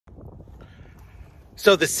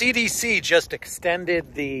So the CDC just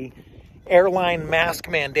extended the airline mask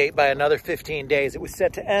mandate by another 15 days. It was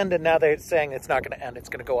set to end, and now they're saying it's not going to end. It's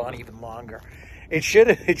going to go on even longer. It should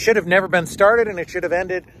have never been started, and it should have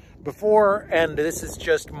ended before, and this is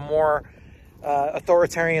just more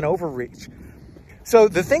authoritarian overreach. So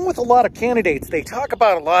the thing with a lot of candidates, they talk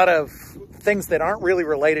about a lot of things that aren't really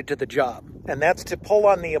related to the job, and that's to pull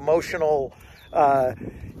on the emotional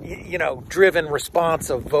driven response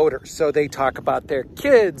of voters. So they talk about their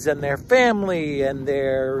kids and their family and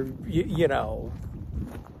their,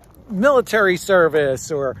 military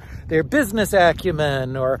service or their business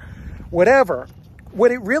acumen or whatever.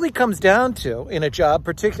 What it really comes down to in a job,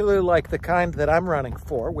 particularly like the kind that I'm running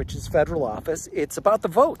for, which is federal office, it's about the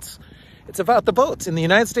votes. It's about the votes. In the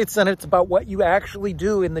United States Senate, it's about what you actually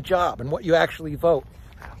do in the job and what you actually vote.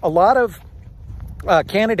 A lot of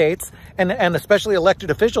candidates and especially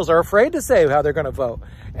elected officials are afraid to say how they're going to vote.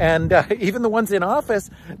 And even the ones in office,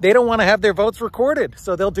 they don't want to have their votes recorded.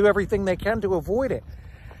 So they'll do everything they can to avoid it.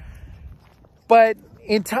 But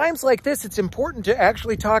in times like this, it's important to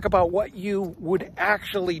actually talk about what you would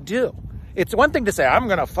actually do. It's one thing to say, I'm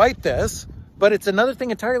going to fight this, but it's another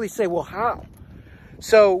thing entirely to say, well, how?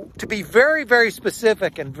 So to be very, very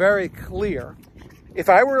specific and very clear, if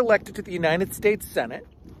I were elected to the United States Senate,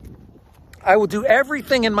 I will do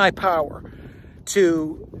everything in my power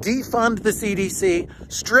to defund the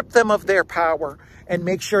CDC, strip them of their power, and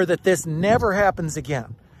make sure that this never happens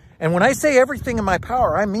again. And when I say everything in my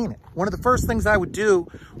power, I mean it. One of the first things I would do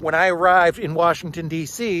when I arrived in Washington,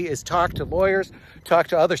 D.C. is talk to lawyers, talk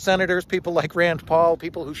to other senators, people like Rand Paul,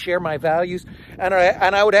 people who share my values, and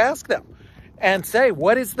I would ask them and say,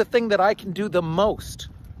 what is the thing that I can do the most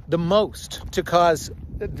to cause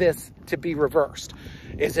this to be reversed?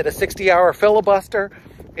 Is it a 60-hour filibuster?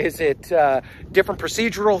 Is it different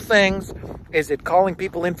procedural things? Is it calling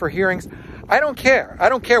people in for hearings? I don't care. I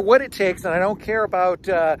don't care what it takes, and I don't care about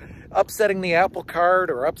upsetting the apple cart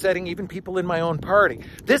or upsetting even people in my own party.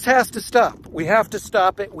 This has to stop. We have to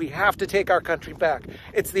stop it. We have to take our country back.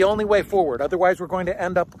 It's the only way forward. Otherwise, we're going to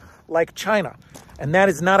end up like China, and that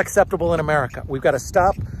is not acceptable in America. We've got to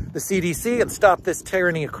stop the CDC and stop this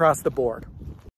tyranny across the board.